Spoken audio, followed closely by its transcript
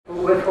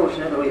We're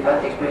fortunate that we've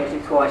had experienced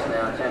it twice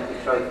now,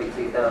 Champions Trophy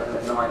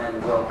 2009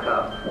 and the World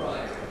Cup.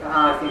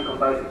 I think on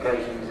both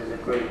occasions as a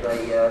group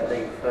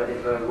they preferred it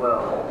very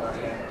well.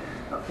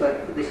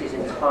 But this is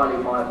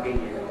entirely my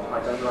opinion. I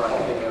don't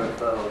like video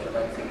referrals. I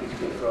don't think it's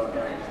good for our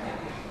game.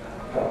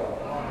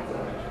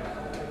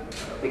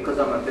 Because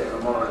I'm a bit of a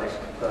moralist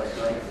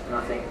personally, and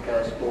I think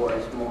sport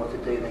has more to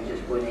do than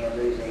just winning and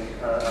losing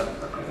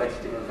a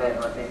competitive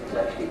event. I think it's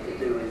actually to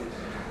do with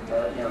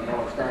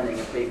moral standing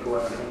of people,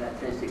 and I think that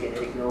tends to get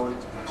ignored.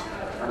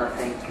 And I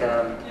think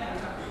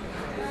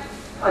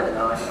I don't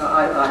know.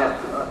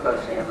 I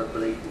personally have a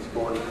belief in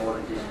sport is more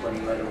than just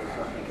winning medals.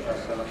 I think it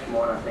has so much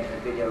more, and I think the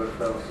video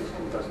referral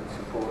system doesn't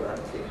support that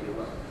particularly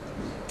well.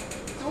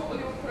 So what will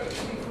your approach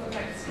be for the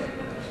next step?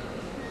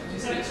 Do you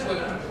say it's work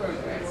in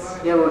progress?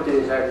 Yeah, we'll do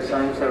exactly the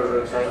same. So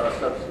we'll rotate our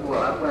subs.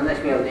 Well,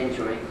 unless we have an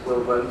injury,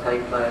 we'll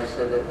rotate players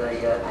so that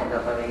they end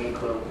up having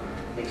equal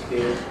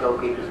experience.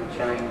 Goalkeepers will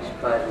change,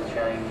 players will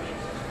change.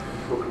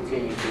 We'll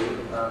continue to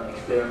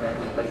experiment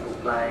with people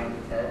playing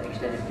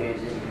extended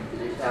periods in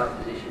out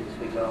positions,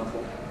 for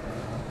example.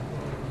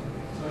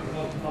 So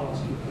I'll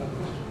ask you a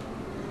question.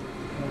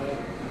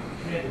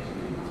 Ken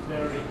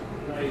Berry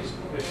raised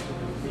the question in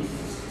the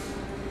meeting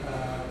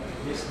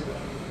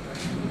yesterday,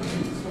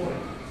 this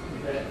morning,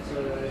 that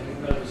he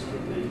noticed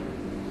that the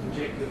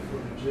objective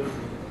from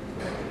Germany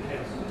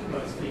has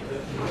most people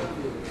in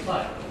the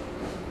play.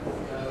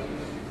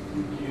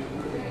 Would you,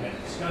 in that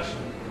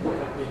discussion,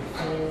 have been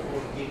for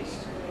or against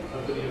a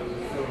video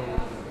referral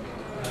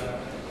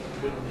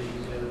with the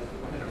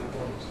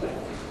performing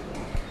state?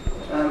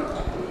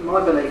 My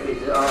belief is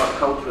that our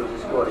culture as a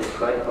squad is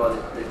created by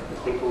the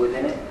people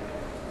within it,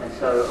 and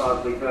so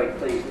I'd be very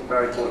pleased that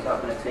Barry brought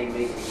up in a team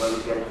meeting where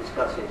we're going to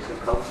discuss it, so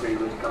culturally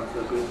we'd come to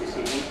a good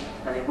decision,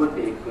 and it would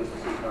be a good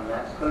decision on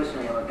that.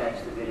 Personally, I'm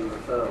against the video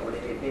referral, but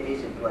if it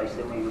is in place,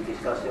 then we would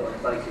discuss it on the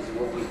basis of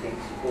what we think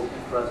is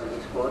important for us as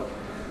a squad.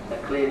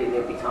 Clearly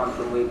there'll be times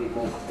when we'll be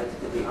more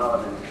competitively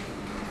hardened,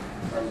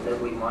 and that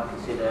we might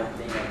consider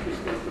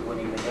just the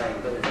winning the game,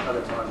 but there's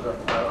other times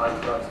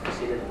I'd like to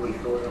consider that we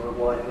thought there were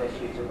wider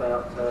issues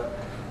about the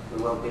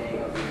well-being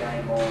of the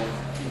game, or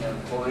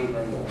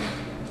even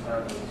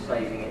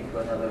saving it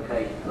for another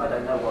occasion. I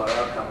don't know what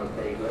our outcome would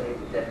be, but it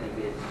would definitely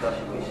be a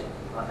discussion which,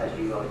 as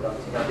you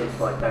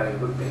identified, Barry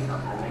would bring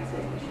up in a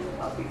meeting, which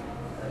that's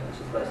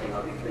the first thing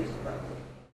I'd be pleased about.